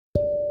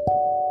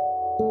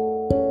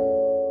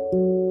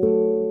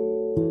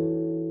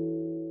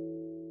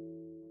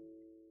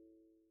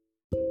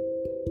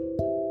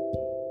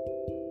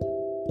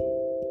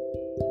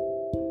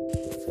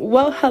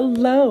Well,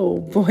 hello,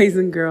 boys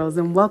and girls,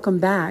 and welcome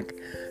back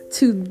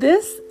to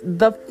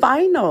the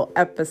final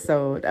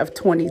episode of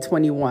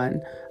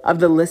 2021 of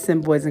the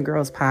Listen Boys and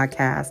Girls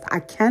podcast. I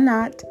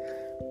cannot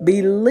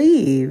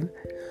believe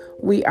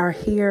we are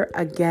here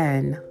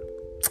again.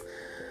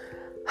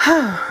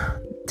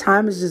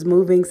 Time is just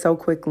moving so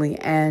quickly,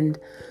 and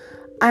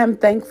I am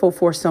thankful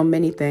for so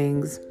many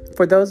things.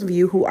 For those of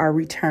you who are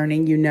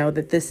returning, you know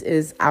that this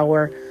is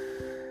our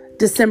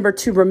December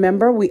to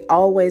remember. We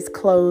always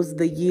close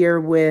the year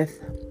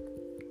with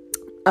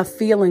a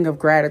feeling of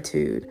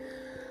gratitude,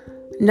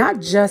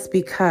 not just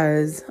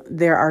because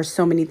there are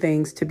so many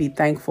things to be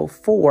thankful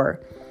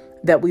for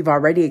that we've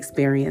already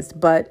experienced,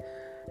 but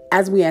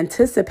as we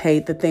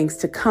anticipate the things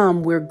to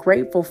come, we're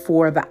grateful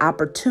for the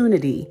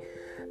opportunity,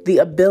 the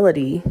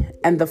ability,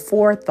 and the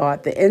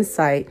forethought, the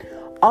insight,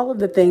 all of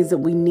the things that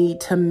we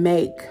need to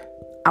make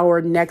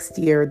our next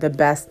year the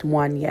best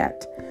one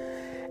yet.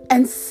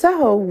 And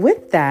so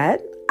with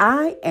that,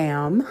 I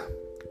am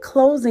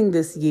closing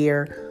this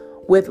year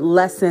with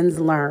lessons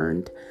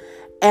learned.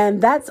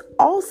 And that's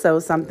also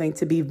something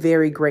to be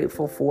very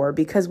grateful for,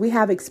 because we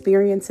have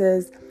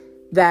experiences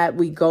that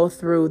we go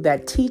through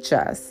that teach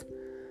us,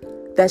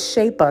 that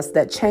shape us,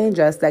 that change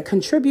us, that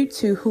contribute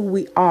to who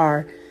we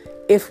are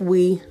if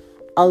we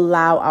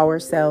allow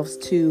ourselves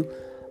to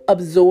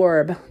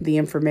absorb the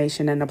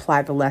information and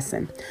apply the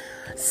lesson.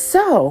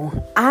 So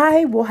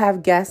I will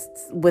have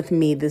guests with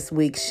me this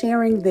week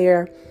sharing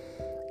their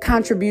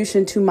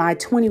contribution to my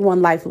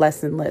 21 life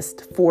lesson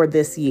list for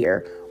this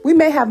year. We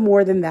may have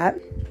more than that,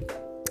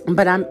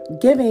 but I'm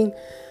giving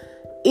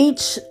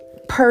each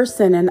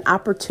person an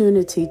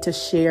opportunity to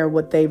share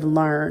what they've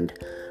learned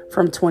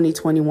from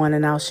 2021,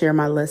 and I'll share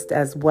my list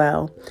as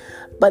well.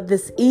 But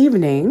this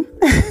evening,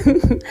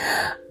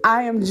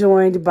 I am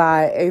joined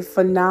by a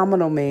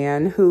phenomenal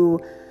man who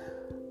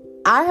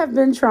I have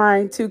been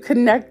trying to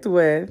connect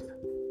with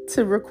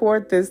to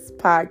record this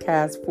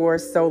podcast for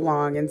so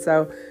long. And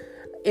so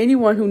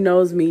anyone who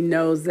knows me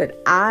knows that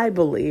I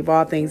believe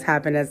all things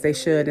happen as they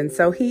should. And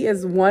so he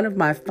is one of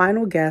my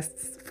final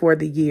guests for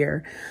the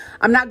year.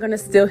 I'm not going to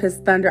steal his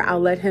thunder. I'll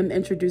let him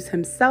introduce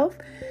himself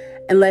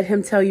and let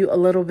him tell you a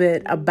little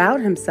bit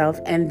about himself.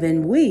 And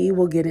then we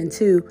will get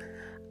into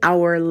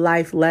our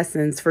life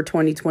lessons for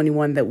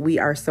 2021 that we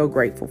are so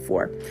grateful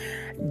for.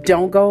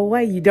 Don't go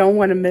away. You don't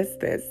want to miss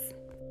this.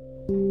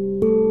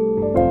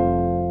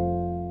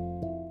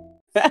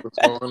 What's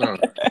going on?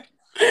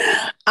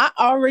 I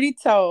already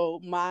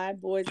told my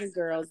boys and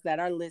girls that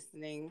are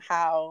listening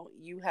how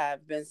you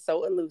have been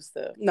so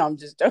elusive. No, I'm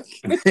just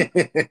joking.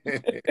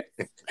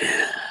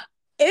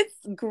 It's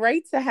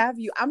great to have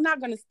you. I'm not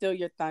going to steal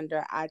your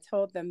thunder. I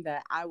told them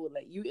that I will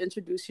let you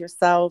introduce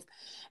yourself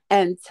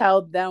and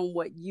tell them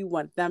what you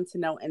want them to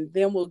know, and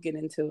then we'll get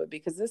into it,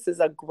 because this is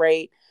a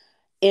great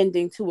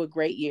ending to a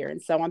great year.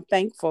 And so I'm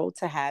thankful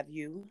to have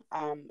you.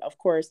 Of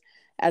course,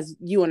 as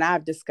you and I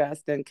have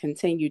discussed and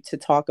continue to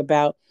talk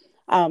about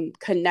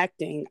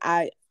connecting,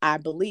 I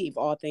believe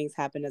all things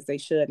happen as they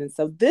should. And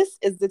so this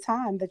is the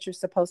time that you're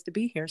supposed to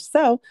be here.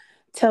 So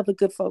tell the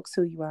good folks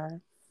who you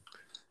are.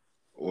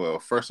 Well,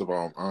 first of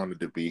all, I'm honored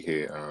to be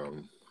here.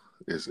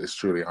 It's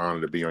truly an honor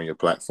to be on your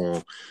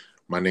platform.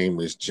 My name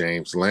is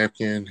James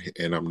Lampkin,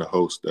 and I'm the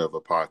host of a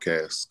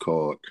podcast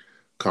called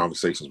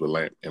Conversations with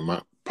Lamp. And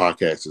my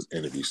podcast is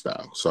interview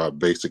style. So I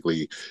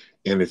basically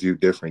interview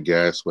different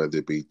guests, whether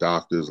it be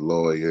doctors,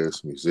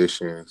 lawyers,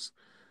 musicians,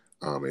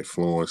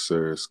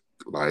 influencers,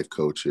 life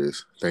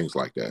coaches, things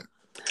like that.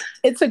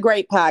 It's a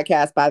great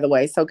podcast, by the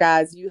way. So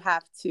guys, you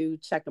have to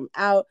check them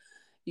out.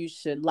 You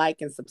should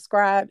like and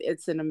subscribe.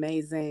 It's an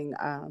amazing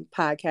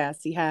podcast.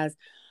 He has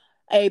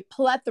a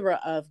plethora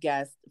of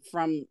guests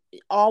from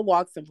all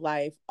walks of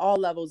life, all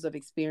levels of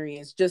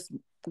experience, just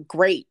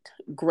great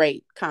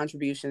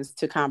contributions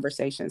to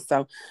conversations.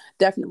 So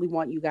definitely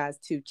want you guys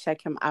to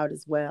check him out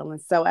as well.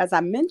 And so, as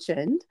I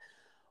mentioned,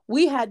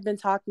 we had been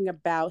talking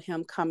about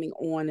him coming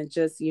on and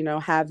just,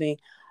 having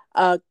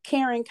a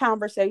caring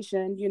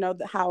conversation.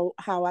 How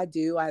I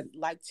do. I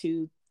like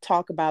to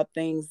talk about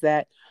things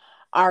that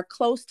are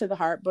close to the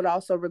heart, but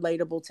also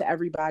relatable to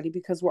everybody,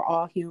 because we're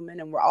all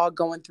human and we're all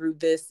going through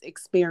this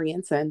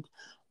experience, and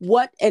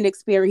what an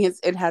experience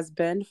it has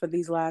been for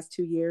these last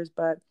 2 years.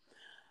 But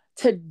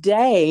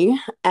today,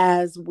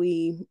 as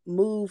we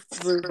move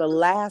through the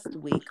last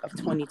week of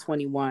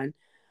 2021,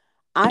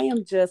 I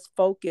am just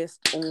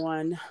focused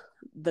on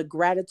the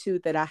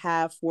gratitude that I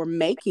have for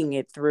making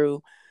it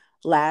through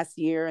last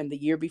year and the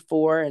year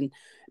before and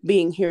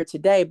being here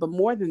today. But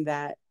more than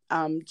that,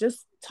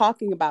 just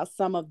talking about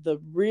some of the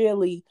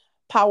really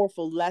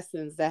powerful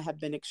lessons that have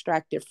been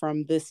extracted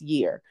from this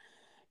year.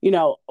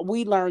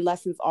 We learn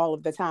lessons all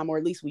of the time, or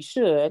at least we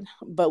should,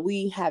 but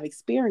we have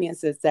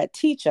experiences that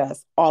teach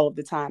us all of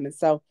the time. And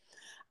so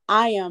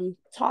I am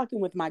talking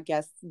with my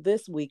guests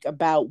this week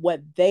about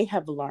what they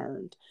have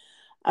learned.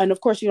 And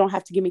of course, you don't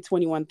have to give me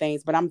 21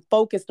 things, but I'm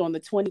focused on the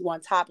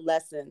 21 top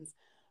lessons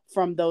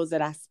from those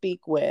that I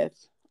speak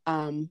with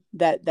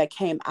that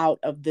came out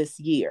of this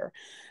year.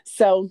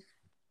 So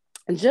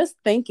just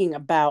thinking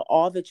about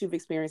all that you've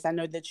experienced. I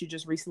know that you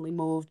just recently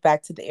moved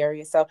back to the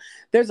area. So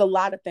there's a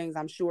lot of things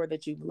I'm sure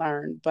that you've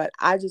learned, but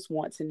I just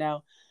want to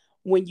know,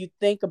 when you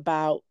think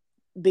about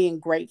being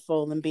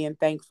grateful and being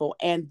thankful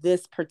and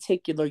this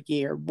particular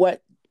year,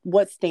 what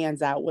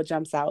stands out, what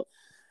jumps out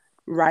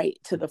right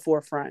to the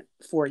forefront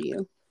for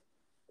you?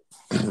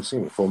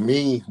 For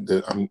me,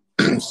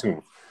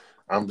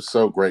 I'm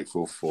so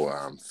grateful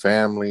for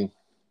family.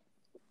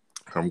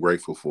 I'm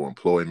grateful for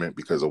employment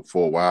because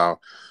for a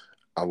while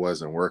I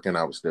wasn't working.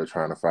 I was still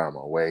trying to find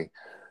my way.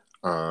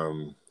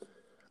 Um,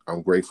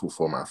 I'm grateful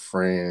for my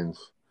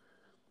friends.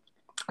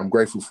 I'm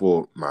grateful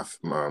for my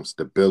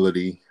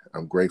stability.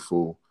 I'm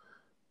grateful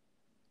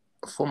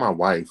for my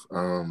wife.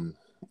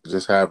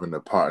 Just having a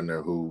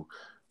partner who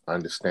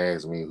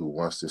understands me, who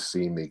wants to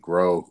see me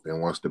grow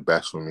and wants the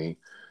best for me.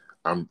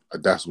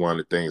 That's one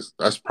of the things.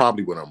 That's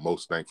probably what I'm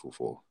most thankful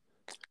for.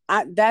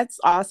 That's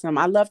awesome.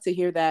 I love to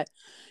hear that.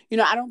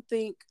 I don't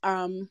think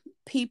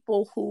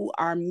people who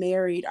are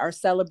married are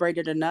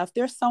celebrated enough.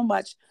 There's so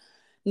much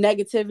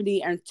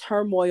negativity and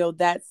turmoil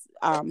that's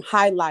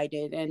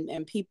highlighted,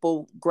 and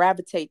people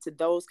gravitate to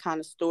those kind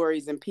of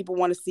stories, and people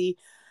want to see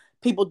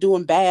people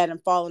doing bad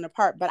and falling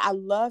apart. But I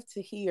love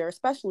to hear,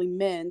 especially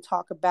men,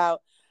 talk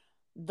about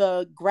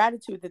the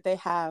gratitude that they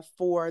have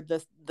for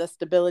the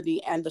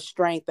stability and the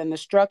strength and the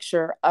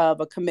structure of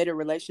a committed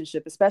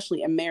relationship,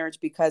 especially in marriage,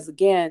 because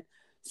again,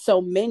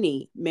 so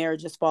many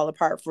marriages fall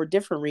apart for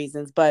different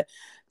reasons. But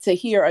to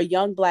hear a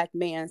young Black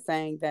man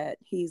saying that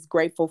he's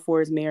grateful for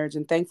his marriage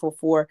and thankful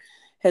for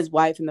his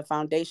wife and the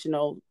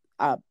foundational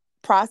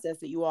process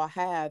that you all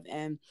have,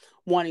 and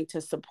wanting to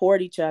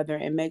support each other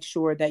and make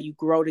sure that you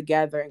grow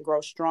together and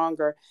grow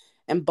stronger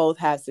and both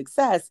have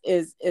success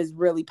is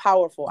really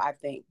powerful, I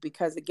think,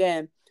 because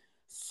again,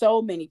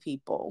 so many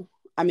people,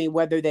 I mean,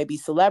 whether they be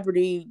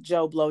celebrity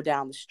Joe Blow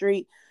down the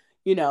street,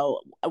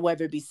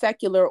 whether it be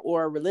secular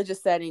or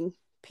religious setting,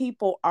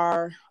 people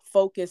are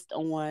focused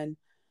on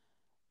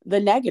the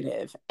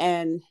negative.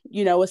 And,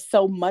 it's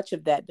so much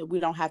of that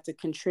we don't have to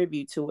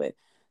contribute to it.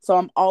 So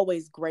I'm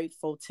always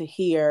grateful to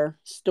hear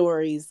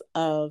stories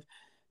of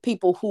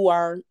people who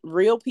are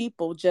real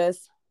people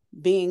just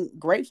being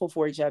grateful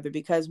for each other,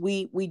 because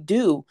we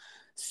do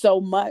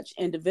so much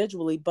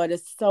individually, but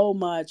it's so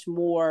much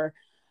more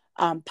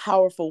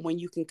powerful when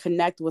you can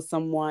connect with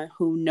someone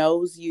who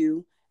knows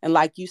you and,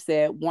 like you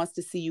said, wants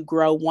to see you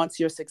grow, wants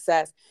your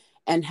success,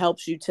 and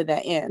helps you to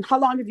that end. How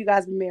long have you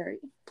guys been married?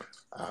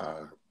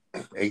 Uh,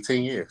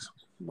 18 years.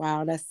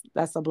 Wow,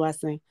 that's a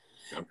blessing.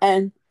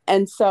 And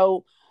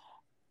so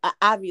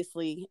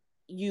obviously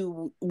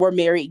you were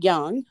married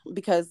young,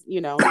 because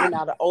you're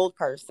not an old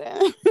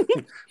person.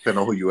 Depending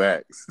on who you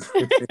ask.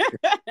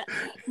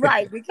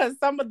 Right, because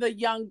some of the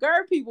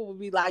younger people will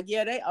be like,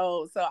 yeah, they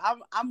old. So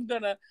I'm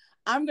gonna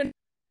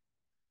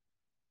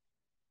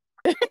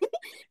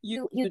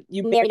you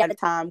married at a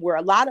time where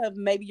a lot of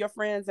maybe your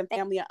friends and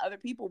family and other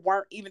people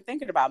weren't even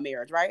thinking about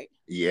marriage, right?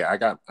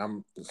 Yeah,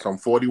 I'm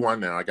 41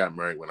 now. I got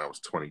married when I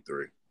was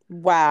 23.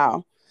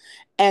 Wow.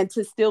 And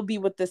to still be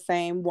with the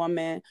same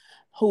woman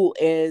who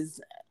is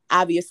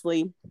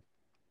obviously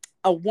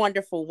a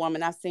wonderful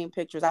woman. I've seen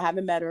pictures. I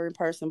haven't met her in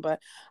person, but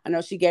I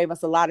know she gave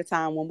us a lot of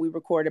time when we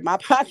recorded my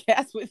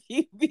podcast with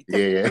you.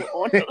 Yeah.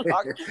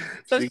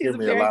 So she gave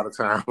me a lot of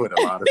time with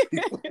a lot of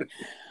people.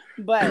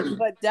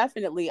 but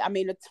definitely, I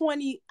mean,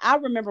 I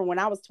remember when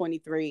I was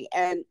 23,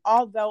 and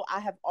although I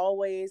have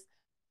always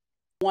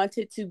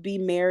wanted to be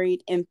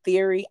married in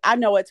theory, I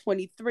know at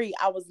 23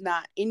 I was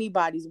not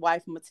anybody's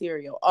wife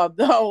material.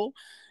 Although,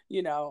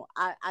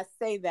 I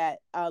say that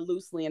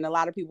loosely, and a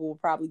lot of people will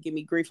probably give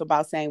me grief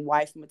about saying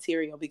wife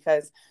material,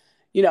 because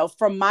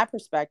from my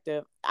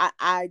perspective,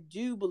 I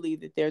do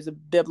believe that there's a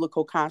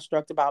biblical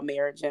construct about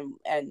marriage, and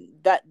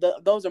that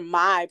those are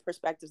my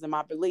perspectives and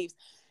my beliefs.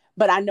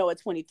 But I know at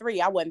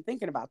 23 I wasn't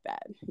thinking about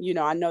that.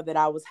 I know that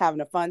I was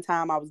having a fun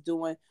time. I was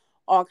doing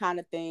all kind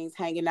of things,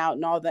 hanging out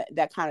and all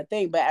that kind of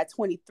thing. But at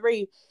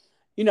 23,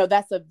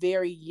 that's a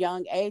very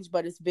young age,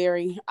 but it's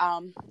very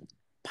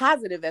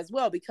positive as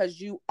well, because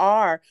you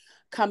are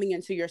coming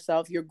into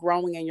yourself, you're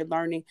growing, and you're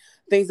learning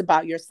things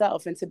about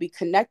yourself. And to be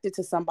connected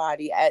to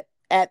somebody at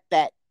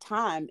that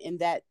time, in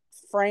that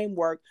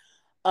framework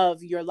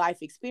of your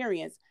life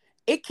experience,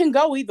 it can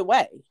go either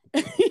way.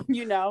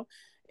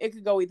 It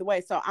could go either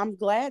way. So I'm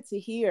glad to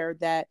hear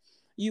that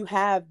you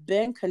have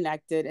been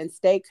connected and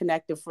stayed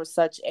connected for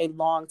such a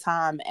long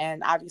time,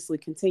 and obviously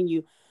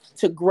continue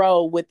to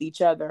grow with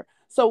each other.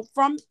 So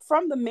from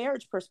the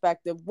marriage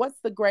perspective, what's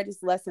the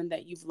greatest lesson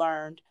that you've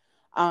learned?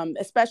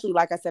 Especially,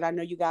 like I said, I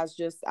know you guys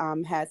just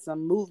had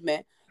some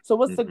movement. So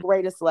what's the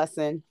greatest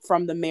lesson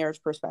from the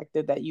marriage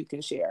perspective that you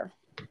can share?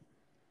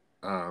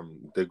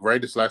 The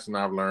greatest lesson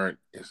I've learned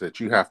is that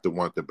you have to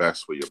want the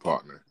best for your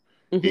partner,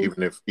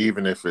 even if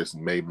it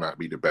may not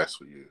be the best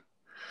for you.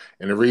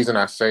 And the reason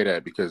I say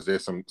that, because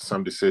there's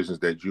some decisions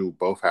that you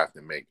both have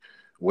to make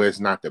where it's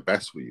not the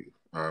best for you.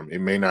 It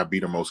may not be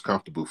the most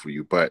comfortable for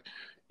you, but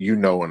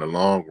in the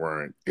long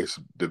run, it's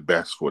the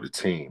best for the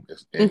team.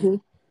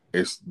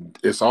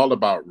 It's all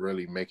about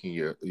really making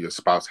your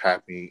spouse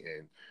happy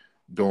and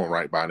doing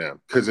right by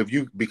them.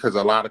 Because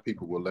a lot of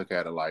people will look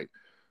at it like,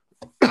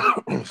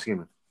 excuse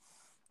me.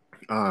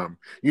 A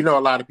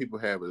lot of people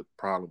have a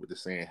problem with the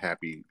saying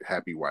happy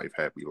wife,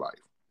 happy life.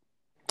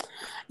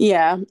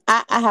 Yeah,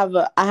 I have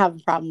a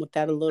problem with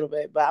that a little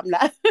bit, but I'm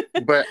not.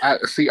 But I I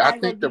ain't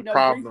gonna think the give no grief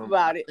problem,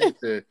 about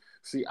it.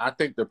 I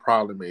think the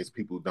problem is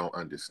people don't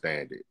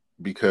understand it,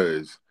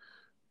 because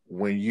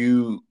when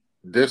you,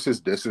 this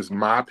is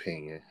my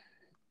opinion,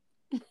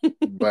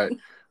 but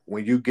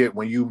when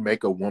you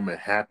make a woman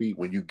happy,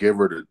 when you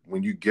giving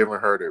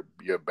her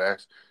your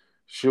best,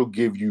 she'll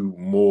give you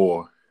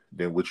more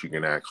than what you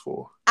can ask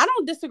for. I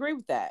don't disagree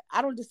with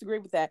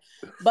that.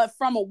 But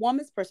from a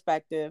woman's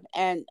perspective,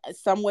 and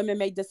some women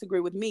may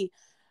disagree with me,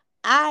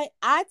 I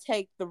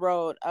take the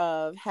road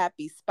of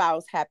happy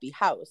spouse, happy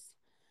house,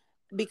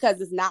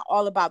 because it's not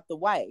all about the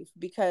wife.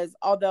 Because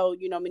although,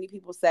 many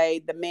people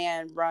say the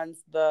man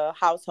runs the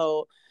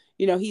household,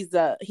 he's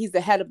the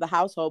head of the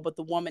household, but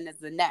the woman is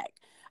the neck.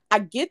 I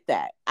get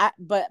that.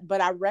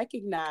 But I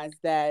recognize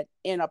that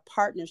in a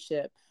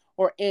partnership,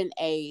 or in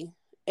a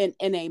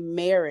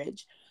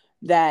marriage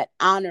that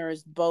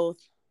honors both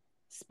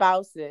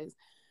spouses,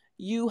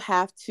 you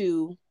have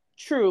to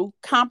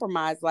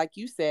compromise, like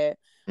you said.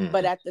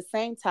 But at the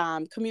same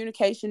time,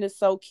 communication is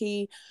so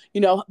key.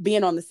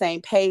 Being on the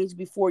same page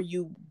before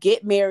you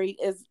get married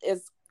is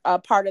a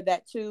part of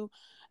that too.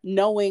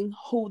 Knowing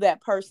who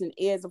that person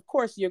is. Of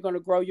course, you're going to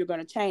grow, you're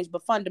going to change,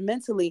 but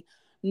fundamentally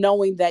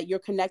knowing that you're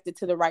connected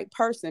to the right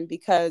person.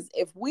 Because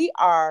if we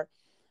are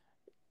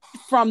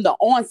from the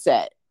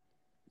onset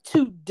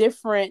two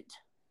different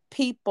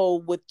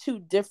people with two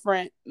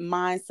different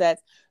mindsets,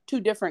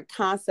 two different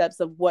concepts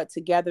of what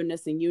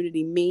togetherness and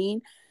unity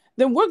mean,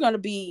 then we're going to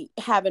be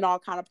having all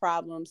kind of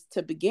problems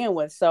to begin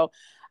with. So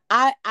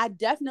I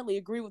definitely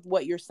agree with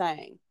what you're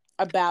saying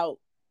about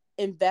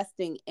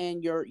investing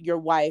in your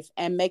wife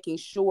and making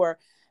sure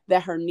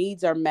that her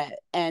needs are met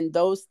and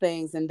those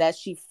things, and that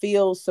she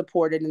feels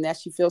supported and that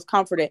she feels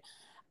comforted.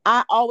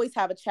 I always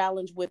have a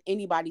challenge with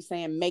anybody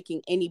saying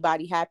making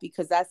anybody happy,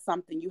 because that's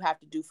something you have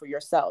to do for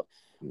yourself,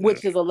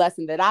 which is a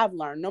lesson that I've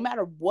learned. No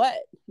matter what,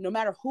 no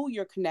matter who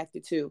you're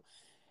connected to,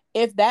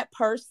 if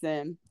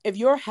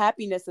your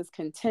happiness is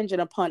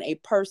contingent upon a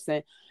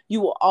person,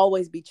 you will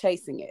always be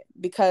chasing it,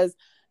 because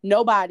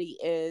nobody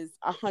is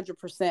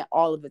 100%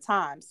 all of the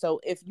time.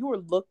 So if you are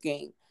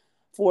looking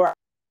for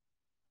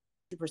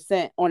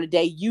 100% on a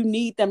day, you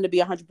need them to be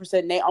 100%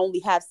 and they only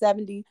have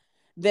 70,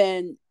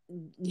 then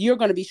you're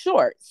going to be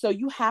short. So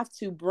you have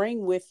to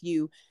bring with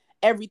you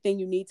everything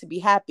you need to be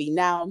happy.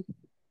 Now,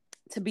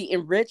 to be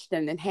enriched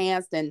and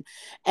enhanced and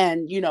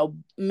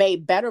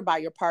made better by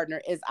your partner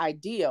is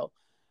ideal.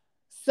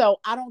 So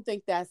I don't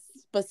think that's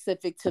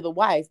specific to the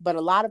wife, but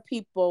a lot of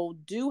people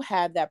do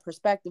have that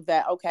perspective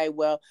that, okay,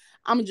 well,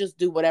 I'm gonna just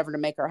do whatever to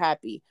make her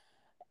happy.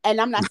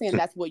 And I'm not saying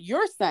that's what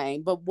you're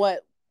saying, but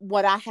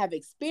what I have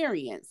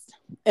experienced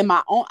in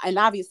my own, and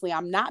obviously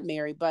I'm not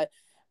married, but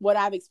what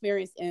I've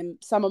experienced in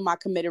some of my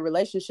committed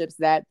relationships,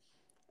 that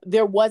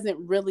there wasn't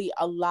really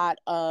a lot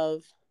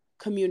of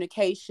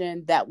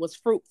communication that was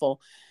fruitful.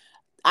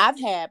 I've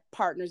had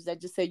partners that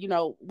just said,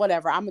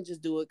 whatever, I'm gonna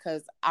just do it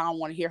because I don't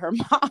want to hear her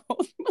mouth,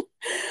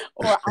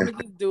 or I'm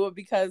gonna just do it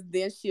because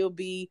then she'll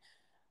be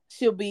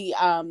she'll be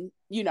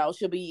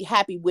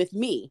happy with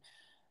me.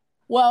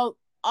 Well,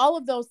 all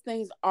of those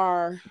things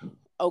are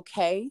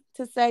okay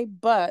to say,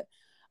 but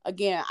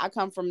again, I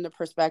come from the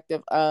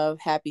perspective of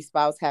happy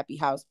spouse, happy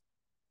house.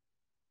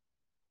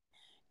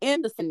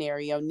 In the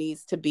scenario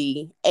needs to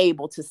be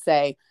able to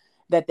say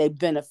that they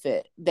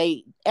benefit.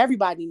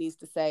 Everybody needs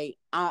to say,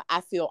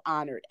 I feel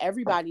honored.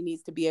 Everybody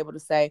needs to be able to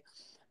say,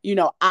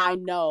 I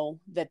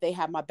know that they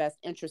have my best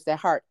interest at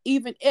heart,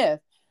 even if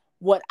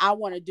what I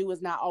want to do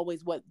is not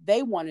always what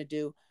they want to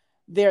do.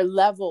 Their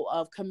level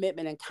of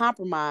commitment and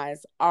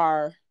compromise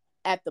are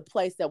at the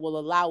place that will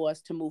allow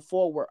us to move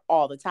forward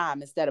all the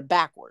time instead of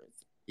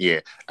backwards.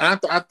 Yeah. And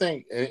I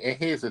think, and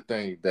here's the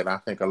thing that I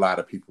think a lot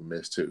of people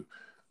miss too.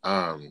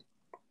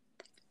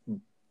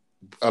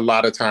 A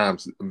lot of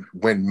times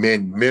when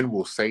men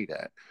will say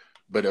that,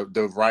 but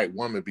the right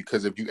woman,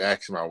 because if you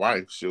ask my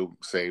wife, she'll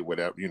say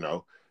whatever,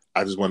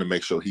 I just want to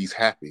make sure he's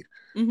happy.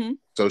 Mm-hmm.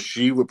 So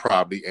she would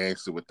probably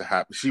answer with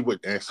she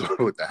would answer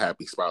with the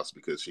happy spouse,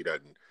 because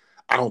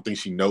I don't think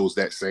she knows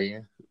that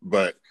saying,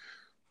 but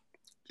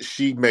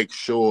she makes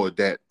sure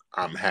that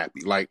I'm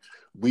happy. Like,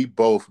 we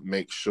both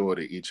make sure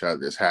that each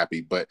other is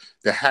happy. But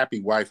the happy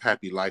wife,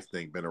 happy life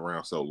thing been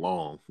around so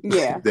long,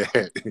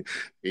 that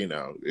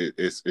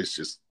it's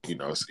just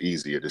it's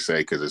easier to say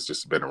because it's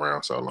just been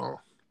around so long.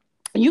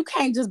 You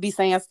can't just be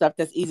saying stuff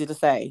that's easy to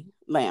say,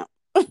 Lamp.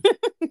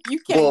 You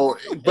can't. Well,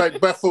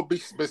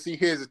 but see,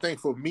 here's the thing.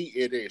 For me,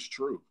 it is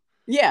true.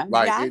 Yeah,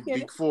 like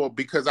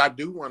because I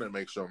do want to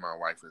make sure my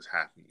wife is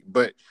happy,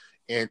 but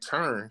in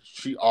turn,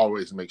 she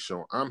always makes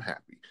sure I'm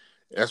happy.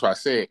 That's why I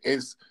said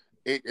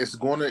there's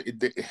going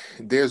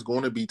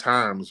to be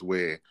times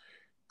where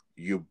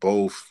you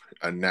both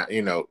are not,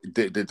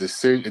 the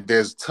decision.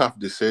 There's tough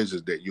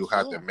decisions that you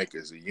have to make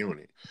as a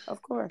unit,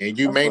 of course, and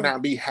you may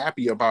not be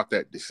happy about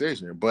that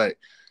decision, but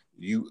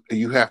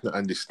you have to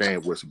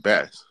understand what's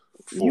best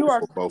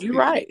for both You're people.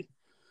 right.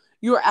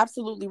 You are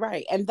absolutely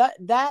right. And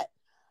that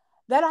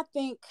I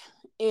think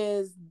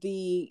is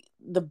the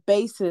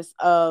basis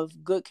of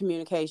good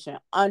communication,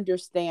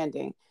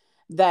 understanding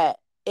that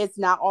it's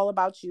not all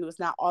about you, it's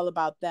not all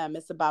about them,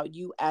 it's about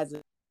you as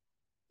a,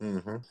 Hmm.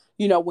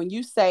 when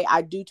you say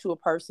I do to a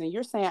person,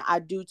 you're saying I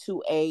do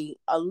to a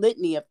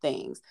litany of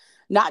things,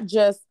 not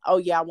just, oh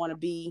yeah, I want to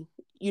be,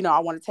 I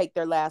want to take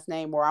their last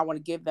name or I want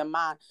to give them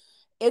mine.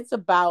 It's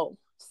about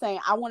saying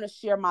I want to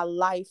share my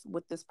life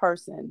with this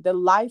person. The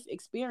life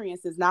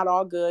experience is not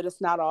all good,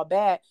 it's not all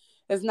bad,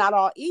 it's not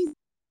all easy.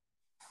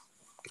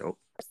 Nope.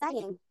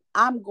 Saying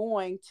I'm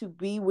going to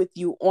be with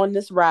you on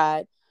this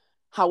ride,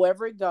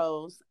 however it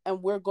goes,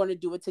 and we're going to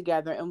do it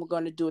together and we're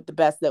going to do it the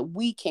best that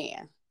we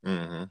can.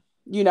 Hmm.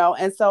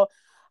 And so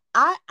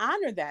I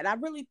honor that. I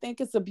really think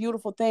it's a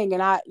beautiful thing.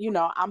 And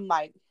I'm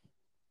like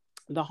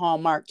the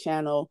Hallmark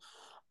Channel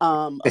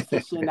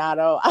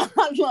aficionado.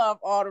 I love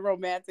all the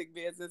romantic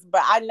business,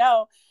 but I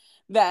know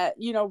that,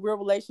 real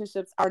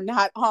relationships are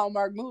not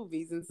Hallmark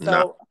movies. And No,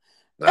 so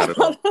not at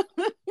all.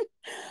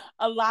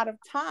 a lot of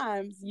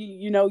times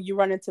you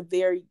run into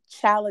very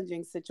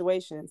challenging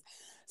situations.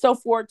 So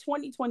for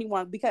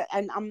 2021, because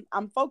and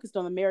I'm focused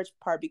on the marriage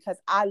part because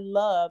I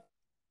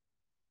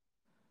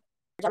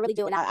really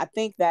do. And I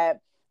think that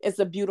it's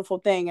a beautiful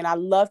thing and I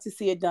love to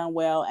see it done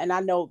well. And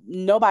I know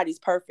nobody's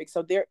perfect.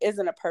 So there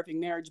isn't a perfect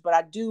marriage, but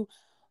I do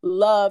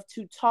love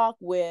to talk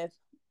with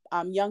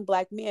young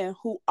Black men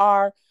who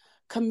are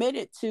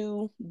committed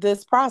to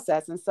this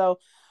process. And so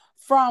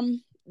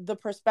from the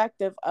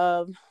perspective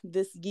of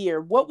this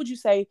year, what would you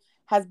say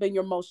has been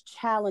your most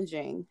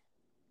challenging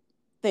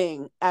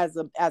thing as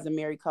a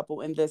married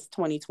couple in this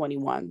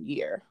 2021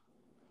 year?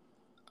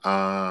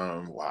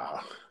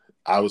 Wow.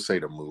 I would say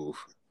the move.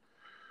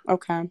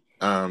 Okay.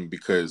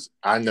 Because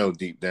I know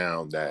deep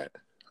down that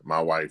my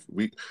wife,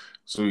 we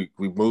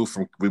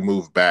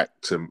moved back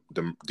to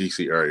the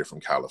DC area from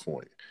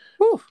California.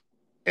 Whew.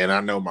 And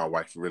I know my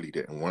wife really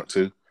didn't want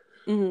to,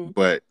 Mm-hmm.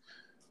 but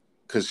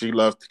because she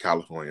loved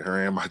California,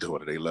 her and my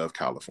daughter, they love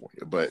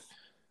California, but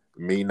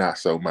me, not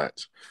so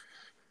much.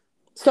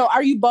 So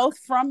are you both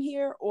from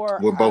here or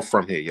We're both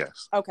from here,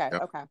 yes. okay,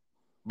 Yep. okay.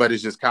 But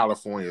it's just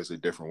California is a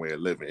different way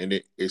of living, and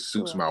it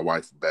suits Sure. my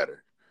wife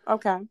better.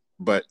 Okay.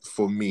 But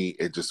for me,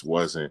 it just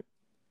wasn't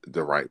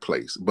the right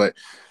place. But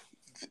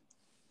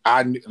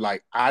I knew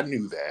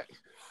that,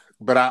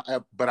 but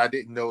I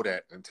didn't know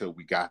that until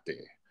we got there.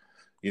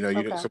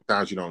 Okay.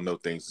 Sometimes you don't know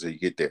things until you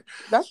get there.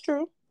 That's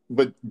true.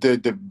 But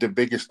the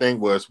biggest thing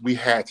was we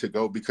had to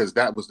go because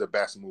that was the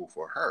best move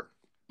for her.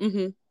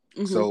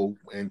 Mm-hmm. Mm-hmm. So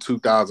in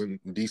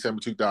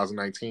December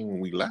 2019, when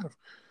we left,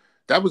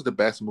 that was the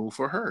best move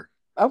for her.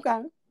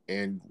 Okay.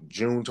 In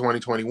June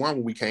 2021,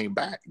 when we came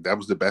back, that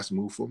was the best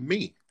move for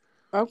me.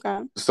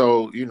 Okay.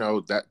 So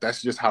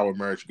that's just how a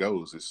marriage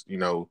goes. It's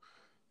you're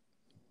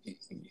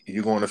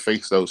going to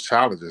face those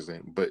challenges,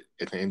 but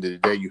at the end of the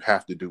day, you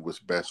have to do what's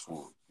best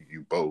for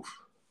you both.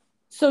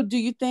 So do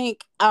you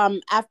think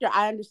after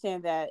I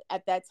understand that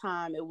at that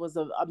time it was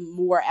a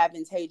more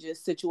advantageous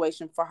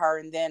situation for her,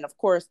 and then of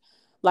course,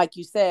 like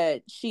you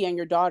said, she and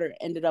your daughter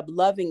ended up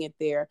loving it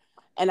there.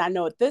 And I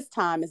know at this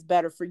time it's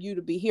better for you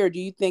to be here. Do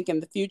you think in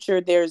the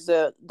future there's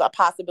a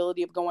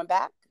possibility of going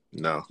back?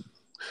 No.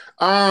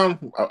 I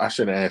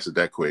shouldn't have answered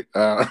that quick.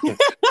 I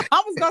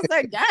was gonna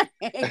say,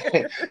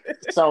 dang.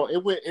 So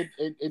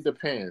it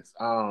depends.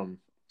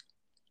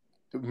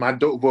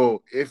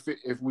 Well, if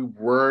we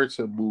were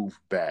to move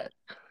back,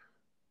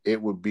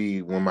 it would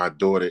be when my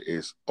daughter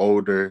is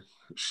older,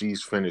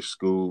 she's finished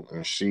school,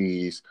 and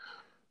she's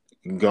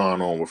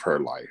gone on with her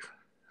life.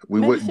 We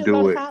Maybe wouldn't she'll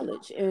go do to it.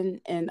 college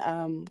in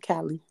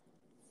Cali.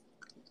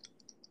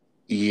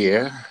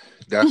 Yeah,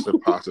 that's a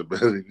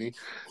possibility.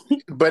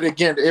 But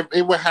again,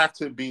 it would have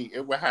to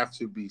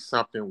be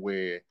something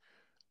where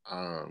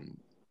um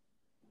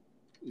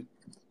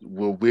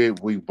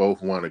we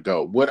both want to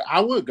go. What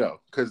I would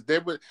go, because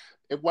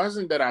it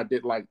wasn't that I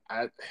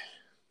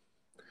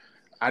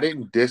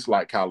didn't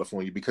dislike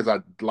California because I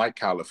like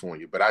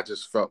California, but I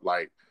just felt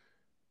like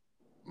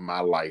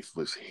my life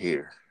was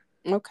here.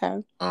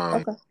 Okay. Um,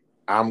 Okay.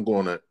 I'm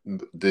gonna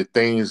the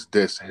things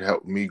that's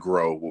helped me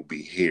grow will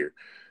be here,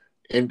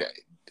 and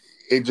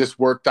it just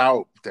worked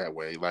out that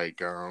way. Like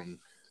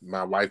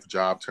my wife's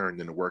job turned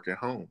into work at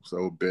home,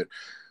 so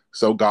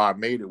God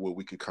made it where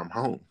we could come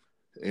home.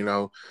 You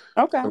know,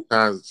 Okay.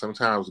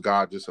 sometimes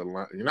God just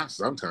not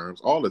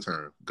sometimes, all the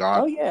time,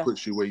 God Oh yeah.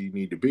 puts you where you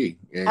need to be,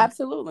 and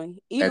Absolutely.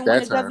 at Even when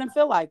that it time, doesn't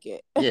feel like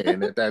it. yeah,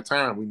 and at that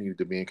time we needed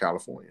to be in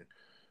California,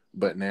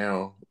 but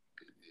now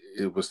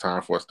it was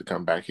time for us to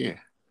come back here.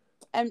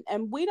 And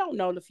we don't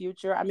know the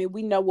future. I mean,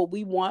 we know what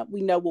we want,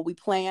 we know what we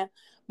plan,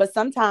 but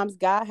sometimes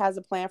God has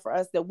a plan for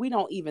us that we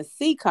don't even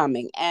see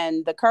coming,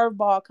 and the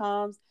curveball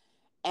comes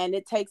and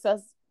it takes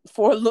us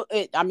for a look.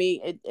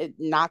 It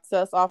knocks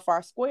us off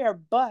our square,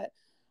 but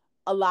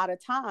a lot of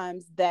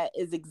times that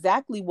is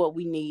exactly what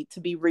we need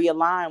to be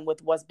realigned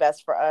with what's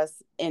best for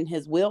us in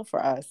his will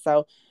for us.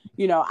 So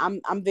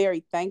I'm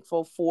very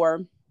thankful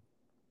for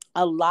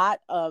a lot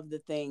of the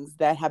things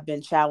that have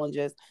been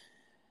challenges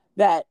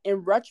that in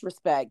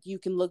retrospect, you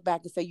can look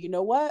back and say, you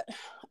know what?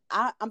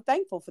 I'm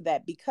thankful for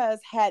that, because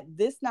had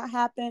this not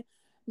happened,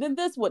 then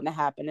this wouldn't have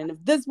happened. And if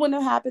this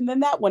wouldn't have happened,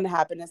 then that wouldn't have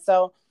happened. And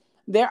so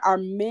there are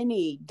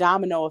many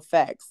domino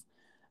effects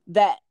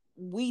that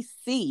we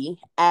see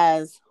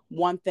as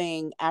one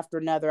thing after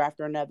another,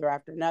 after another,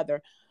 after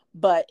another.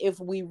 But if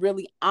we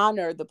really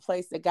honor the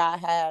place that God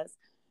has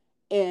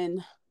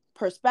in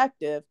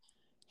perspective,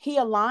 He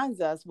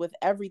aligns us with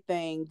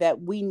everything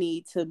that we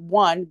need to,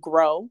 one,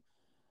 grow,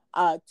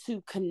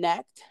 to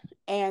connect,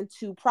 and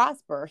to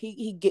prosper.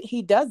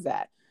 He does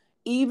that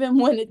even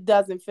when it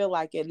doesn't feel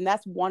like it. And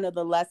that's one of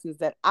the lessons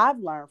that I've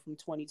learned from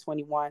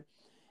 2021,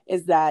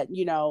 is that,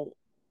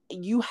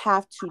 you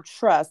have to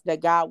trust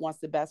that God wants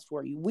the best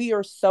for you. We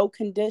are so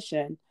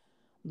conditioned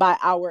by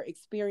our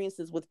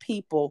experiences with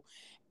people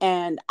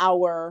and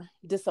our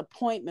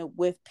disappointment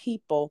with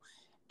people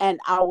and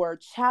our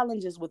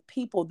challenges with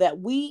people that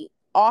we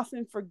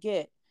often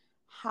forget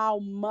how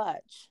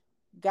much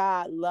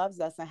God loves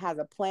us and has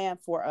a plan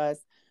for us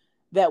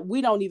that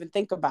we don't even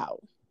think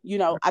about.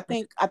 I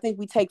think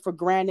we take for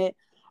granted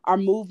our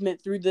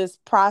movement through this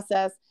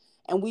process,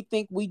 and we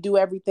think we do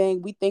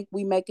everything. We think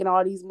we making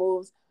all these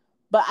moves,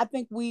 but I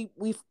think we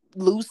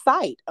lose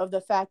sight of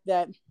the fact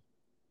that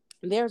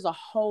there's a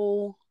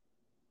whole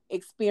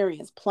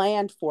experience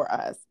planned for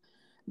us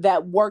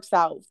that works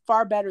out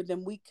far better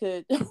than we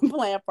could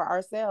plan for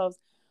ourselves.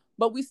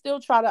 But we still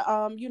try to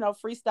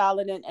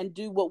freestyle it and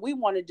do what we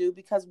want to do,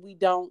 because we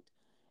don't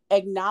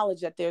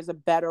acknowledge that there's a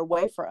better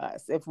way for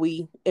us if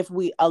we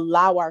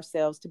allow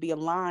ourselves to be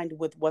aligned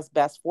with what's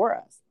best for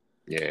us.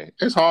 Yeah,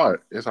 it's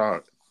hard. It's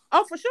hard.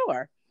 Oh, for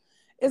sure.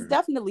 It's Mm.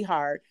 definitely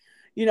hard,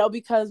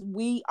 because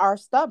we are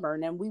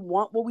stubborn and we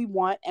want what we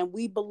want, and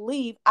we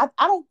believe. I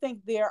don't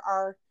think there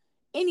are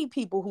any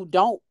people who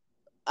don't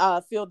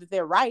feel that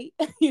they're right.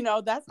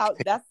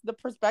 That's the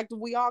perspective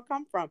we all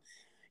come from.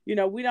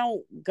 We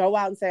don't go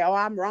out and say, oh,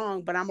 I'm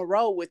wrong, but I'm a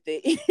roll with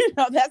it.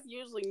 That's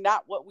usually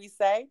not what we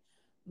say.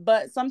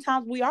 But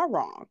sometimes we are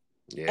wrong,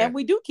 Yeah. and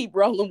we do keep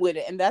rolling with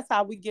it. And that's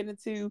how we get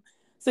into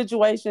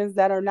situations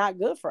that are not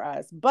good for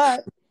us.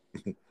 But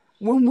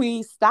when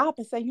we stop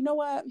and say, you know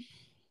what,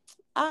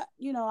 I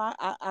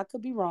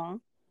could be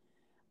wrong,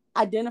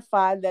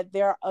 identify that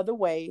there are other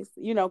ways,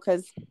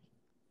 because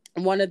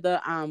one of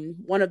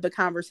the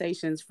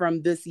conversations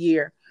from this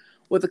year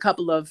with a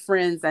couple of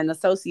friends and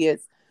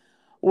associates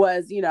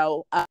was,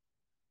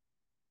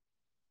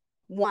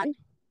 one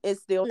is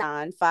still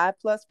nine, 5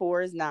 plus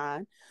 4 is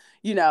nine,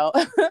 you know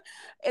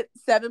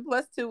 7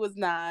 plus 2 is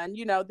nine.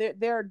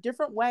 There are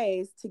different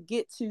ways to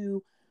get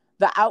to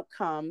the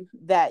outcome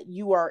that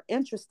you are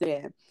interested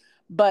in.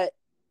 But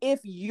if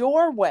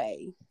your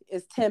way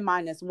is 10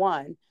 minus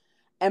 1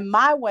 and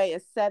my way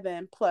is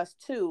 7 plus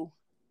 2,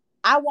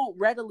 I won't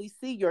readily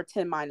see your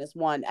 10 minus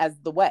 1 as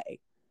the way.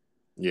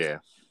 Yeah.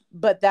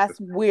 But that's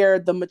where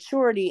the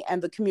maturity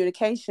and the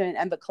communication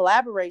and the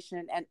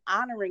collaboration and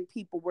honoring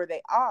people where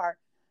they are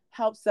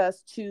helps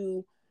us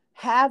to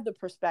have the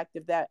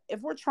perspective that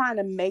if we're trying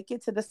to make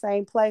it to the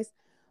same place,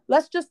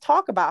 let's just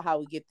talk about how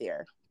we get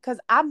there. Because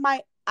I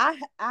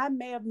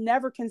may have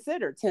never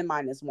considered 10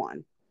 minus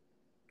 1.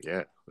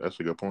 Yeah, that's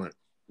a good point.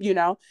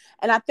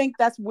 And I think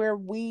that's where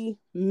we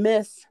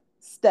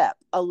misstep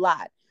a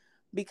lot,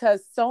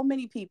 because so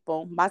many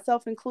people,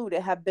 myself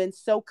included, have been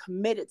so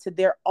committed to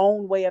their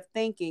own way of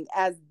thinking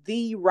as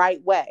the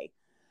right way.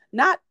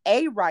 Not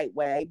a right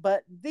way,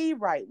 but the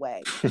right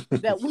way.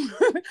 That we,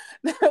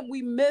 that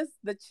we miss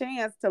the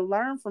chance to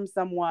learn from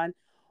someone,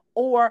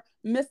 or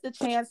miss the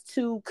chance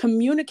to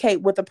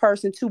communicate with a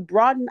person, to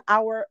broaden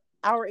our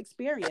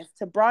experience,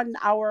 to broaden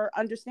our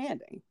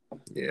understanding.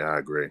 Yeah, I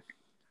agree.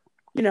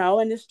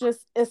 And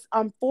it's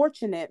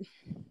unfortunate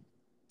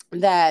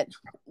that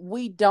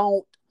we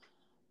don't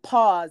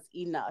pause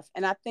enough.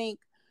 And I think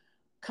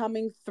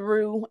coming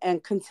through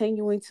and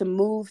continuing to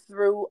move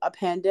through a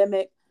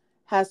pandemic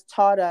has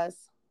taught us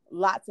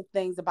lots of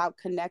things about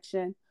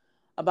connection,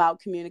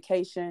 about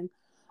communication,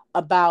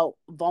 about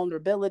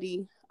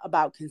vulnerability,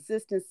 about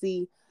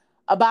consistency,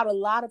 about a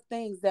lot of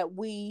things that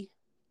we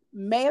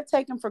may have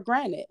taken for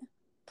granted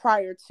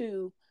prior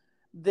to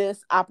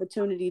this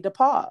opportunity to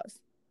pause.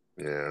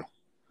 Yeah.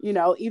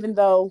 Even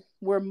though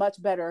we're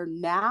much better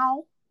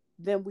now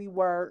than we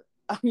were,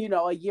 a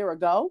year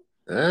ago,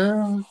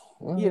 Yeah. you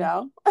Well,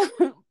 know,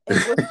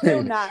 and we're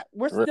still not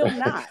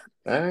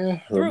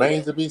through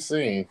remains it. to be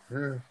seen.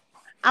 Yeah.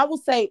 I will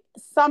say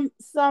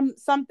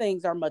some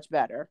things are much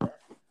better.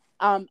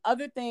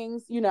 Other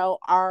things,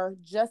 are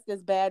just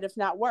as bad, if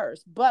not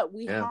worse. But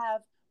we Yeah.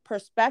 have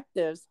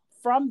perspectives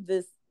from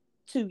this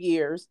 2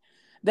 years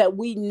that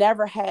we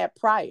never had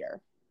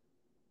prior.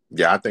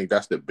 Yeah, I think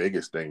that's the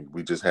biggest thing.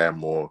 We just have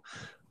more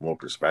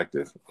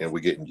perspective and we're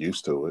getting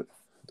used to it.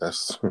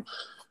 That's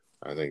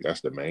I think that's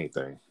the main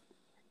thing.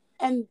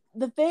 And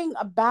the thing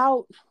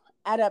about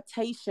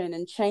adaptation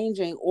and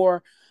changing,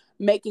 or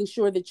making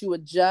sure that you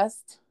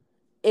adjust,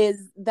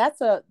 is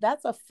that's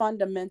a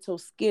fundamental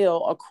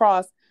skill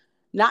across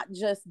not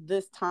just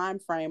this time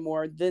frame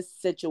or this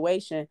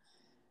situation,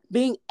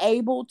 being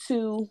able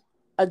to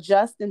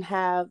adjust and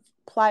have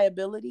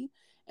pliability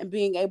and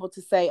being able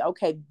to say,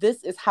 okay,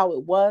 this is how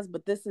it was,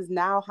 but this is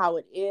now how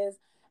it is.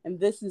 And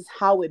this is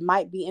how it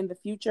might be in the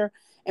future.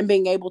 And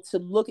being able to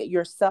look at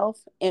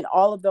yourself in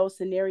all of those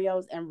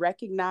scenarios and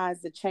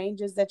recognize the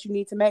changes that you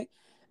need to make.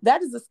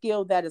 That is a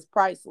skill that is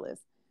priceless,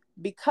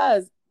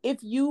 because if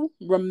you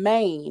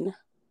remain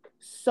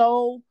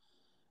so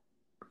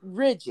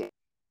rigid,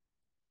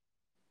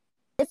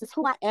 this is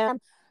who I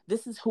am,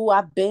 this is who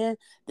I've been,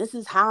 this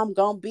is how I'm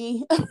going to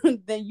be,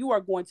 then you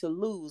are going to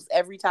lose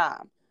every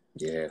time.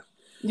 Yeah.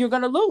 You're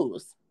going to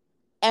lose.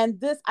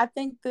 And I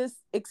think this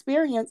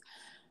experience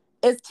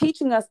is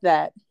teaching us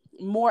that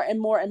more and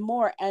more and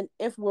more. And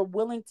if we're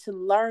willing to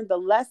learn the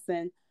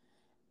lesson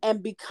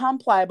and become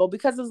pliable,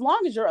 because as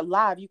long as you're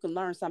alive, you can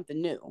learn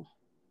something new.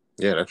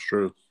 Yeah, that's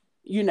true.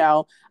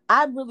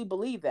 I really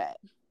believe that.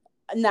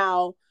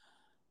 Now,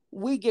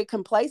 we get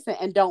complacent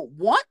and don't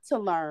want to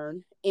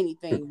learn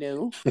anything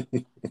new,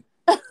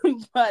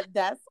 but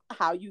that's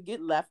how you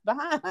get left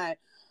behind.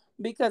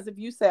 Because if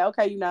you say,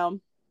 okay,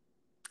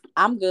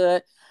 I'm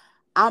good.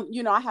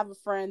 I have a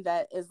friend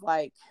that is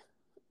like,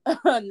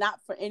 not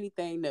for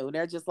anything new.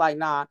 They're just like,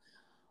 nah,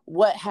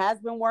 what has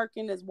been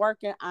working is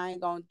working. I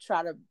ain't going to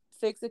try to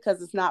fix it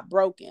because it's not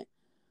broken.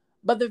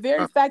 But the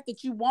very fact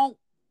that you won't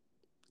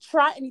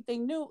try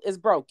anything new is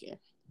broken.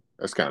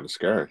 That's kind of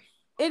scary.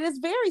 It is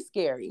very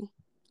scary.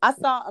 I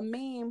saw a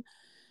meme.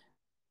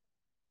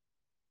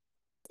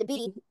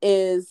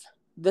 Is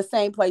the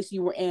same place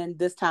you were in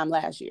this time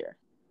last year.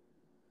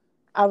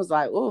 I was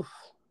like, oof.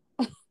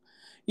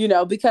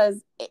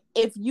 Because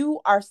if you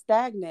are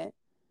stagnant,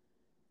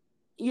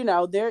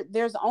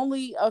 there's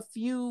only a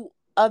few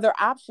other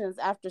options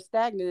after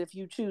stagnant if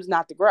you choose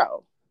not to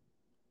grow.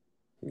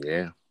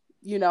 Yeah.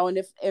 And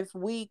if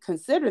we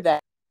consider that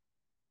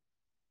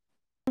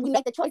we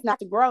make the choice not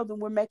to grow, then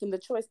we're making the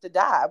choice to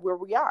die where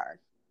we are.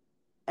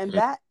 And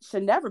that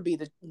should never be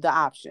the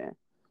option.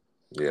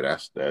 Yeah,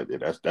 that's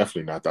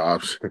definitely not the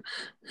option.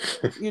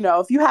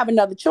 If you have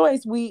another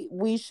choice,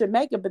 we should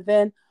make it. But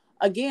then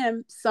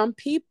again, some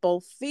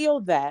people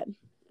feel that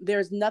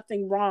there's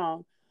nothing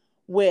wrong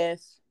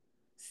with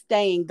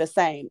staying the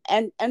same.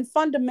 And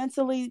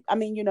fundamentally, I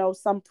mean,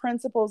 some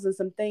principles and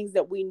some things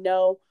that we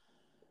know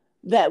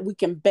that we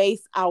can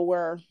base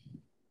our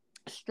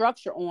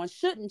structure on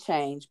shouldn't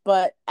change.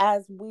 But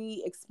as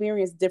we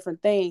experience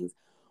different things,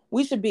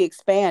 we should be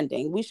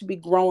expanding, we should be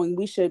growing,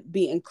 we should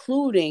be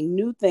including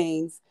new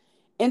things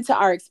into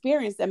our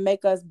experience that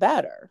make us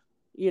better,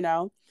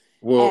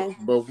 Well,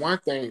 but one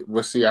thing,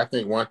 I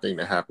think one thing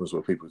that happens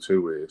with people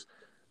too is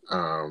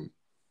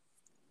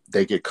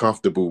they get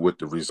comfortable with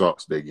the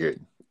results they get.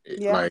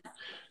 Yeah. Like,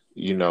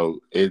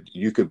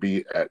 you could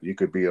be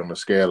on a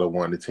scale of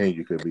 1 to 10,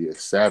 you could be a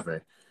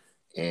 7,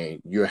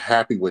 and you're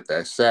happy with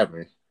that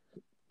 7.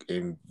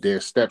 And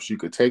there's steps you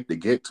could take to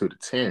get to the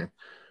 10,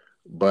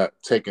 but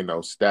taking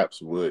those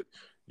steps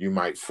you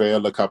might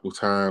fail a couple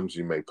times.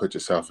 You may put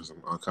yourself in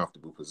some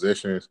uncomfortable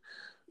positions.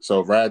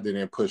 So rather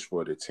than push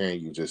for the 10,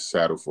 you just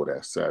settle for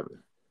that 7.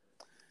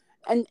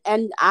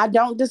 And I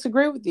don't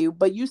disagree with you,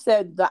 but you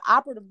said the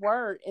operative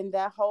word in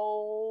that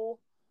whole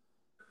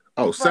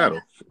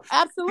settle.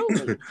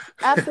 Absolutely.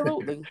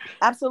 Absolutely.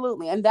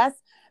 Absolutely. And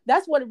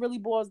that's what it really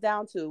boils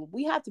down to.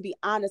 We have to be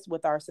honest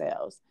with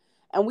ourselves,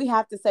 and we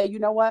have to say, you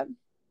know what?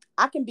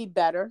 I can be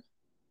better,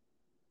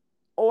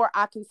 or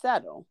I can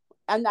settle.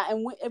 And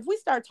if we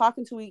start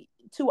talking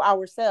to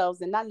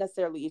ourselves, and not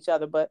necessarily each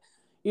other, but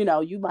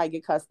you might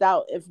get cussed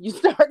out if you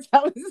start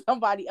telling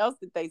somebody else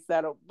that they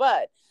settle.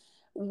 But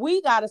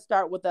we got to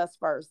start with us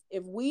first.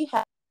 If we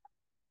have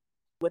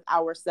with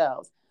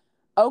ourselves,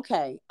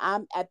 okay,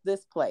 I'm at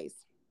this place.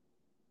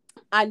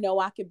 I know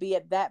I could be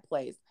at that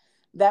place.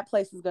 That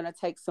place is going to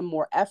take some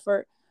more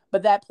effort,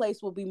 but that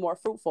place will be more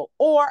fruitful.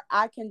 Or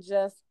I can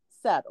just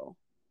settle.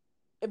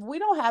 If we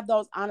don't have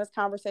those honest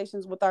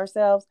conversations with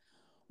ourselves,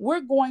 we're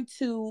going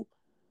to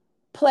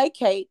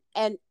placate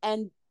and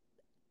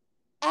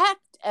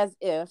act as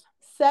if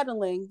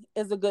settling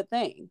is a good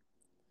thing.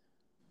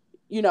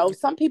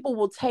 Some people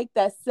will take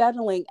that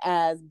settling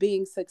as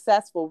being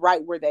successful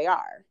right where they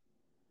are.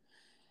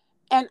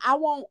 And I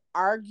won't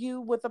argue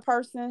with a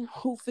person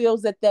who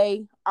feels that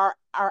they are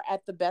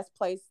at the best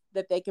place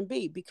that they can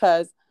be,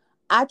 because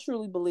I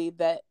truly believe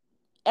that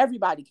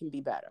everybody can be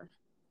better.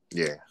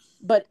 Yeah.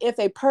 But if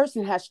a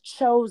person has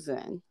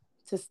chosen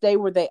to stay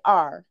where they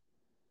are,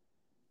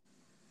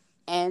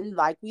 and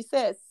like we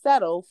said,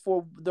 settle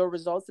for the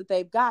results that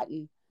they've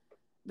gotten,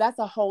 that's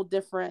a whole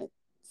different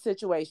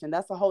situation.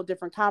 That's a whole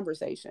different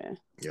conversation.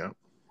 Yeah.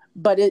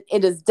 But it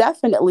is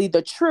definitely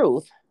the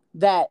truth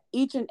that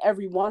each and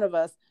every one of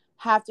us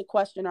have to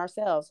question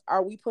ourselves.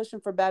 Are we pushing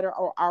for better,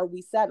 or are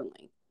we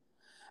settling?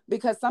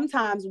 Because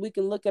sometimes we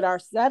can look at our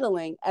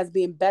settling as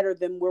being better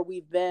than where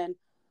we've been,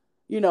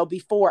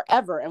 before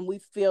ever. And we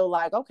feel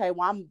like, okay,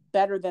 well, I'm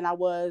better than I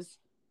was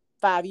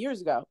 5 years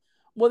ago.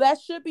 Well,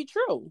 that should be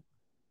true.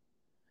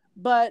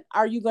 But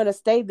are you going to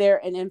stay there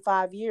and in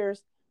 5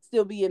 years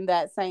still be in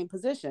that same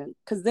position,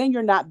 because then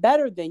you're not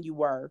better than you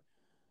were,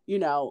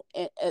 in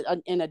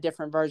a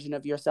different version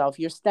of yourself.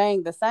 You're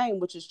staying the same,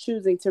 which is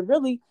choosing to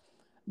really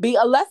be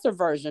a lesser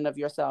version of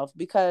yourself,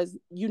 because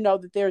you know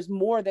that there's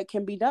more that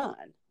can be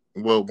done.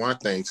 Well, one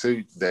thing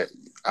too that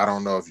I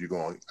don't know if you're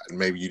going,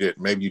 maybe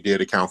you did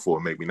account for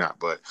it, maybe not,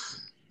 but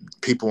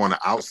people on the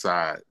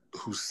outside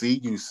who see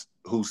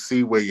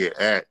where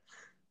you're at,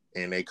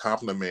 and they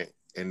compliment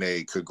and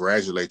they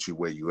congratulate you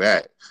where you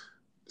at.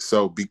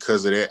 So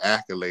because of their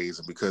accolades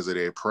and because of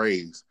their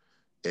praise,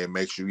 it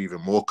makes you even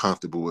more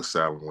comfortable with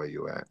settling where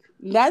you're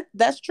at.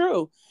 That's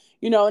true.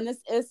 And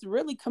it's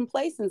really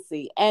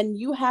complacency, and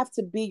you have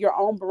to be your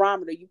own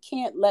barometer. You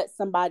can't let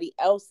somebody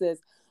else's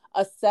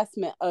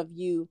assessment of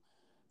you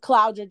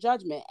cloud your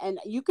judgment, and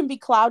you can be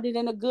clouded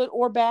in a good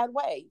or bad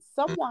way.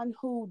 Someone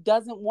who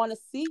doesn't want to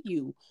see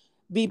you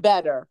be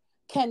better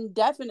can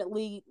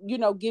definitely,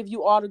 give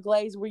you all the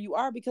glaze where you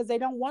are, because they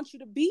don't want you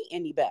to be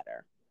any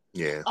better.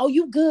 Yeah. Oh,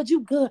 you good.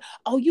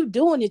 Oh, you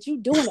doing it.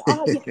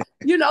 Oh,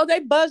 yeah. They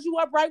buzz you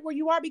up right where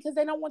you are because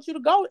they don't want you to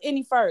go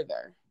any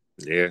further.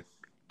 Yeah.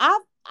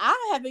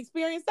 I have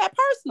experienced that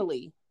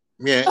personally.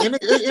 Yeah, and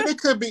it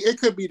could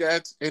be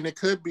that, and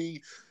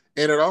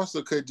it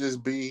also could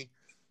just be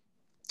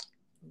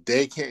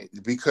they can't,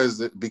 because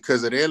of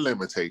their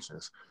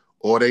limitations,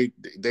 or they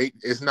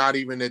it's not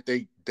even that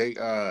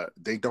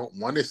they don't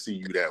want to see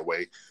you that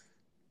way.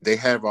 They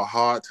have a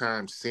hard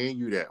time seeing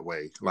you that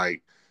way.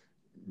 Like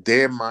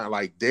their mind,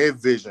 like their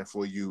vision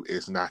for you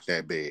is not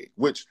that big,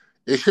 which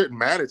it shouldn't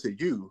matter to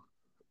you,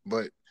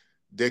 but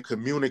they're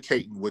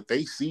communicating what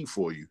they see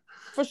for you.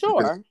 For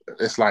sure. Because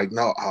it's like,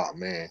 no, oh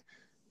man,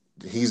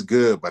 he's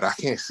good, but I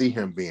can't see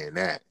him being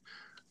that,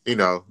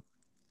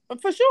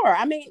 For sure.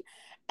 I mean,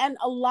 and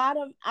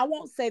I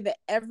won't say that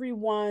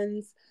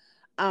everyone's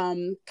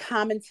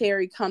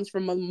commentary comes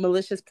from a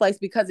malicious place,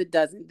 because it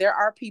doesn't. There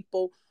are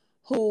people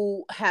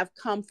who have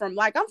come from,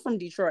 like, I'm from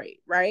Detroit,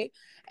 right?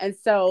 And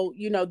so,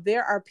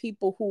 there are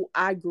people who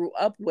I grew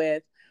up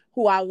with,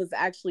 who I was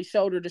actually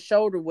shoulder to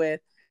shoulder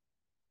with,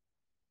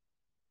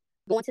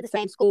 going to the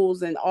same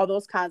schools and all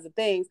those kinds of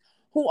things,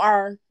 who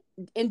are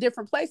in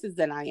different places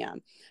than I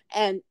am.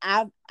 And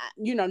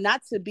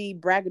not to be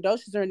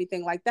braggadocious or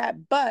anything like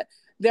that, but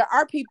there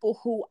are people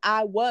who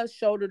I was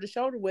shoulder to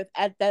shoulder with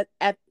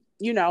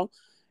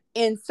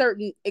in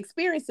certain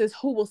experiences,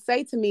 who will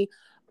say to me,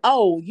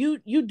 oh, you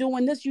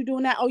doing this, you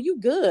doing that. Oh, you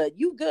good.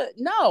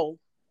 No,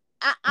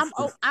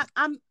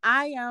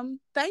 I am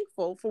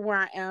thankful for where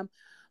I am,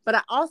 but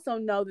I also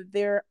know that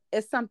there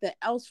is something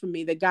else for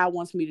me that God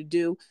wants me to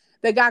do,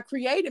 that God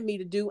created me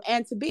to do,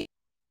 and to be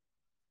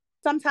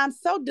sometimes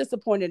so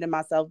disappointed in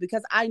myself,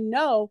 because I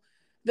know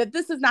that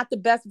this is not the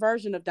best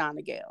version of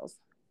Donna Gales.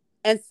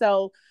 And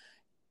so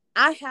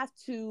I have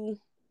to,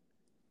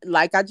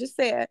 like I just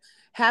said,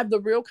 have the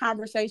real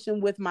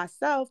conversation with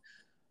myself.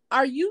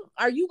 Are you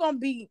going to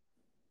be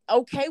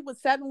okay with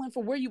settling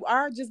for where you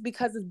are just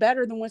because it's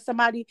better than when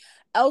somebody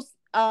else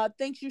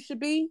thinks you should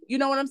be? You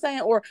know what I'm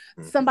saying? Or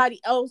somebody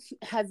else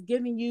has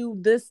given you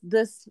this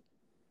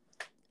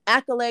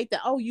accolade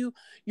that, oh,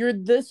 you're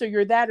this or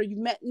you're that, or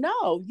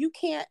no, you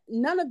can't.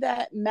 None of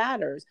that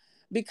matters,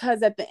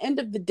 because at the end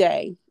of the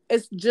day,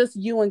 it's just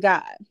you and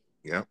God.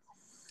 Yep.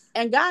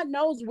 And God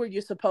knows where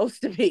you're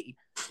supposed to be.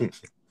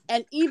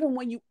 And even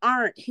when you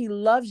aren't, he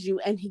loves you,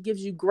 and he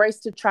gives you grace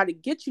to try to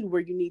get you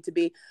where you need to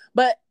be.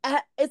 But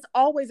it's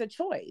always a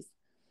choice.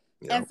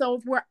 Yep. And so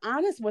if we're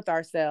honest with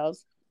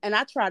ourselves, and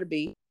I try to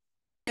be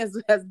as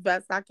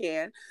best I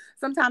can,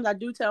 sometimes I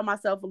do tell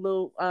myself a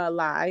little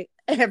lie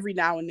every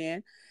now and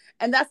then.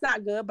 And that's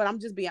not good, but I'm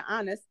just being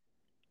honest.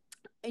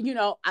 And,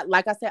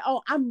 like I said,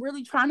 oh, I'm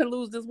really trying to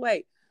lose this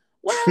weight.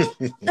 Well,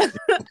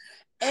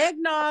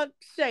 eggnog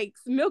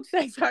shakes,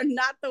 milkshakes are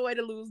not the way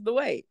to lose the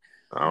weight.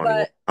 I don't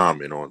even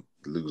comment on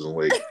losing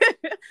weight.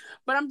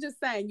 But I'm just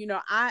saying,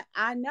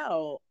 I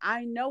know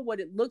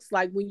what it looks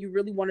like when you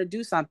really want to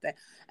do something.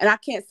 And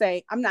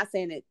I'm not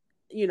saying it,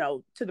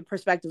 to the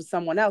perspective of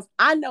someone else.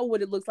 I know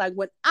what it looks like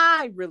when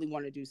I really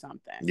want to do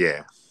something.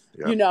 Yeah.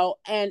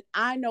 And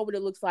I know what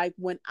it looks like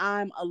when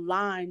I'm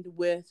aligned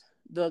with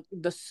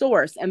the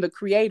source and the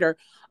creator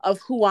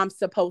of who I'm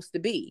supposed to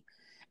be.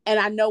 And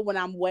I know when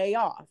I'm way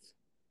off.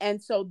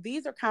 And so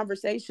these are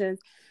conversations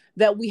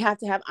that we have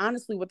to have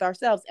honestly with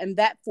ourselves. And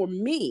that, for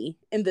me,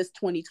 in this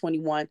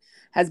 2021,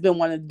 has been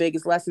one of the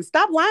biggest lessons.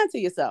 Stop lying to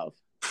yourself.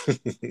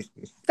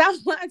 Stop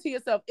lying to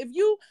yourself. If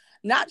you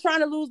not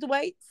trying to lose the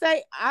weight,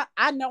 say,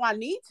 I know I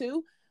need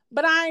to,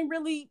 but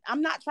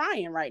I'm not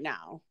trying right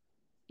now.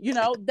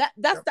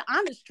 That's the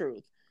honest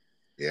truth.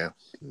 Yeah,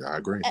 I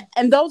agree.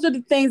 And those are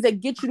the things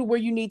that get you to where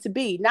you need to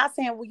be. Not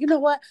saying, well, you know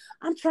what?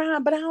 I'm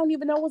trying, but I don't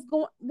even know what's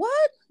going on.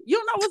 What? You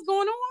don't know what's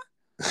going on?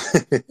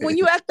 When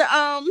you at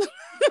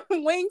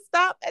the wing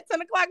stop at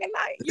 10 o'clock at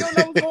night, you don't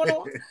know what's going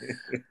on.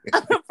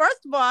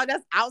 First of all,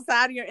 that's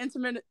outside of your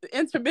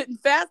intermittent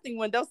fasting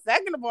window.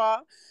 Second of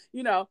all,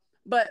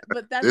 but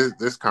that's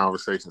this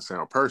conversation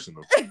sounds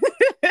personal.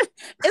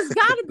 It's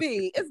gotta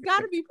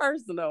be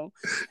personal.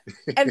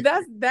 And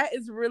that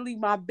is really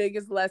my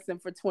biggest lesson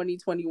for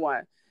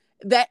 2021,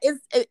 That is,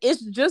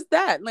 it's just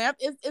that, Lamp.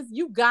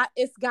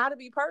 It's got to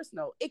be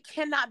personal. It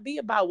cannot be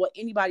about what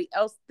anybody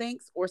else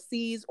thinks or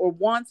sees or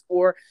wants,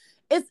 or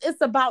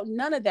it's about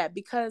none of that,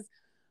 because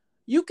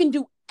you can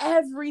do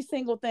every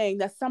single thing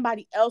that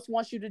somebody else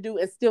wants you to do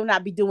and still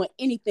not be doing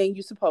anything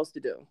you're supposed to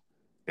do.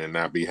 And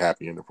not be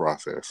happy in the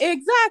process.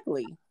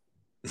 Exactly.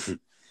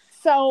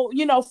 So,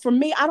 for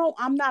me,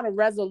 I'm not a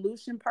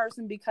resolution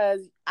person,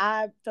 because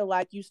I feel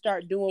like you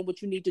start doing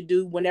what you need to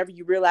do whenever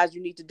you realize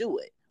you need to do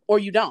it, or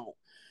you don't.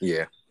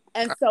 Yeah.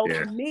 And so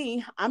Yeah. for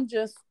me, I'm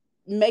just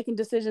making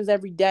decisions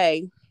every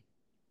day,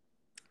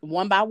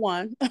 one by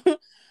one,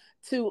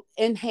 to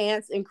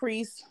enhance,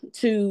 increase,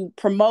 to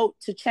promote,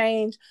 to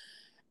change,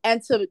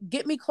 and to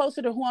get me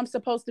closer to who I'm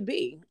supposed to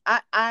be.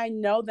 I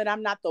know that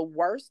I'm not the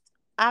worst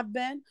I've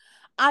been.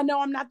 I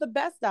know I'm not the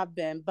best I've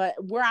been,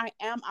 but where I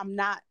am, I'm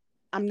not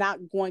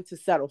going to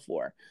settle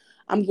for.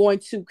 I'm going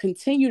to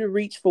continue to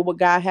reach for what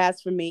God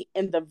has for me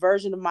in the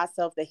version of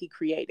myself that He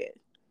created.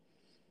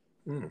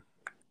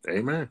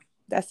 Amen.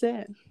 That's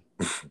it.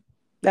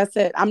 That's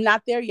it. I'm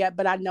not there yet,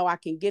 but I know I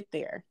can get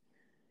there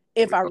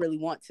if I really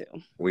want to.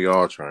 We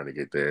all trying to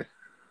get there.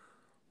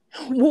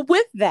 Well,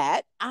 with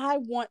that, I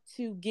want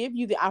to give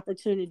you the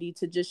opportunity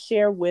to just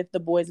share with the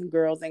boys and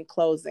girls in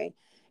closing.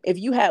 If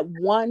you had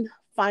one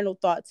final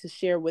thought to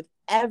share with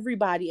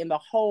everybody in the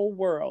whole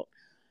world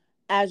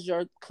as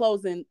your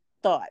closing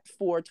thought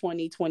for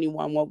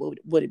 2021, what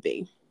would it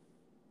be?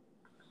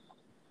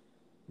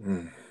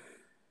 Man,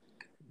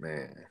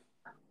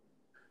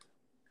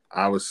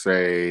 I would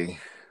say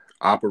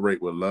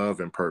operate with love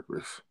and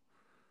purpose.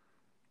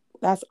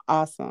 That's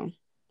awesome.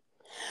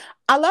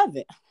 I love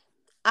it.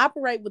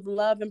 Operate with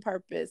love and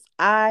purpose.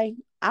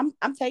 I'm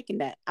taking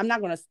that. I'm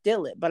not going to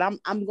steal it, but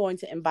I'm going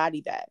to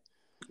embody that.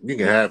 You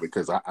can have it,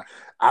 because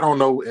I don't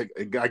know.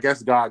 I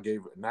guess God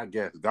gave it. Not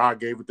guess. God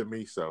gave it to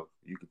me, so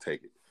you can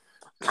take it.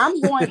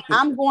 I'm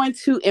going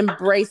to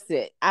embrace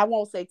it. I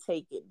won't say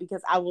take it,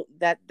 because I will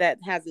that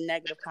has a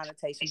negative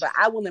connotation, but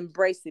I will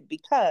embrace it,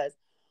 because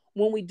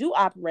when we do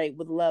operate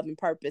with love and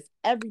purpose,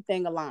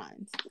 everything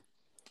aligns.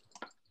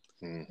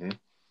 Mm-hmm.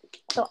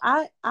 So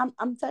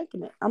I'm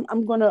taking it.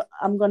 I'm gonna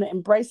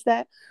embrace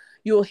that.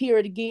 You'll hear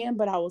it again,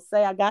 but I will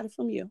say I got it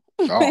from you.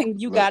 Oh,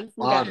 And you look, got it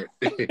from God. honored.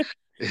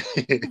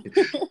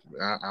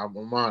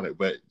 I'm on it,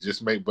 but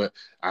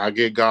I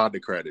give God the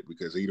credit,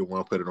 because He the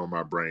one put it on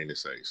my brain to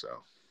say so.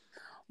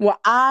 Well,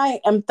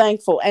 I am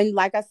thankful. And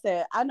like I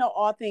said, I know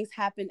all things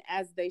happen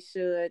as they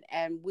should.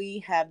 And we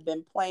have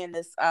been playing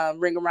this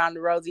ring around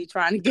the rosy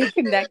trying to get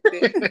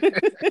connected.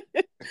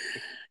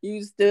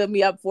 You stood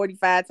me up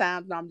 45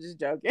 times. No, I'm just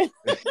joking.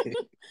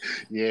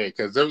 Yeah,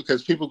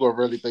 because people gonna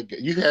really think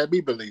you had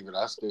me believing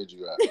I stood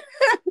you up.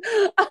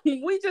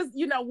 We just,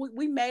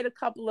 we made a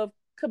couple of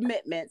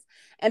commitments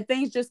and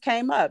things just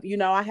came up.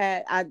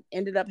 I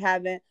ended up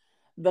having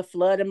the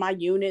flood in my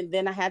unit.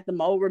 Then I had the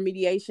mold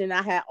remediation.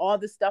 I had all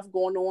this stuff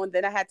going on.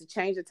 Then I had to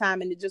change the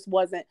time, and it just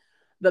wasn't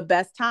the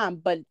best time.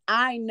 But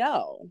I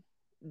know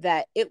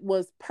that it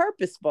was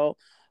purposeful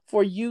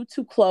for you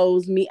to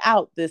close me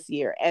out this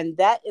year. And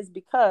that is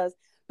because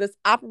this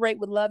operate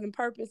with love and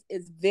purpose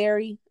is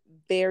very,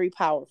 very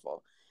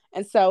powerful.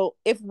 And so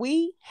if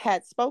we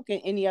had spoken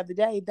any other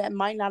day, that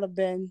might not have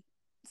been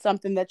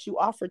something that you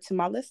offered to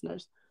my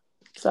listeners.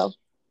 So,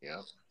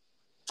 yeah.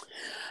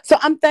 So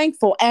I'm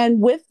thankful. And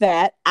with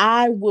that,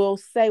 I will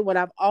say what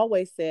I've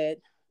always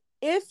said.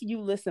 If you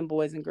listen,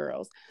 boys and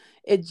girls,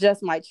 it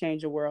just might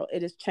change your world.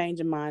 It is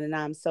changing mine. And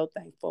I'm so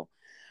thankful.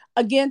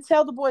 Again,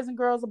 tell the boys and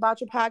girls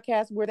about your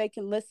podcast, where they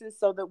can listen,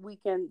 so that we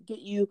can get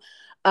you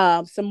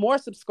some more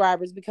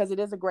subscribers, because it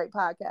is a great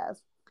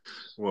podcast.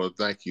 Well,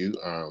 thank you.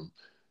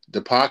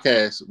 The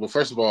podcast, well,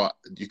 first of all,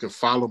 you can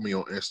follow me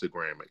on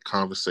Instagram at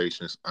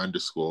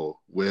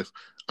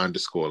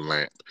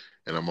conversations_with_lamp.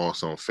 And I'm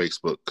also on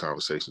Facebook,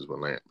 Conversations with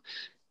Lamp.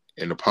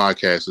 And the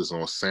podcast is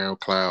on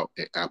SoundCloud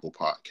and Apple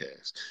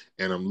Podcasts.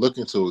 And I'm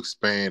looking to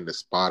expand to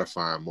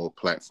Spotify and more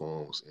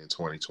platforms in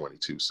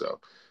 2022. So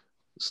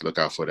let's look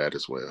out for that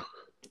as well.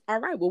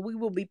 All right. Well, we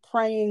will be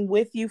praying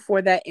with you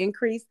for that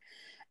increase.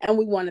 And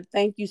we want to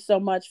thank you so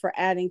much for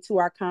adding to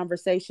our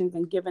conversations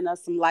and giving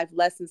us some life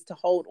lessons to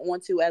hold on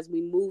to as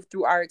we move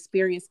through our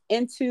experience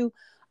into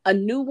a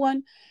new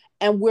one.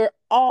 And we're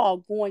all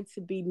going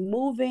to be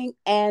moving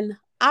and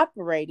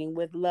operating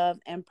with love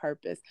and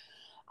purpose.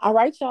 All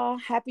right, y'all.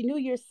 Happy New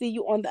Year. See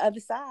you on the other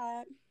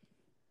side.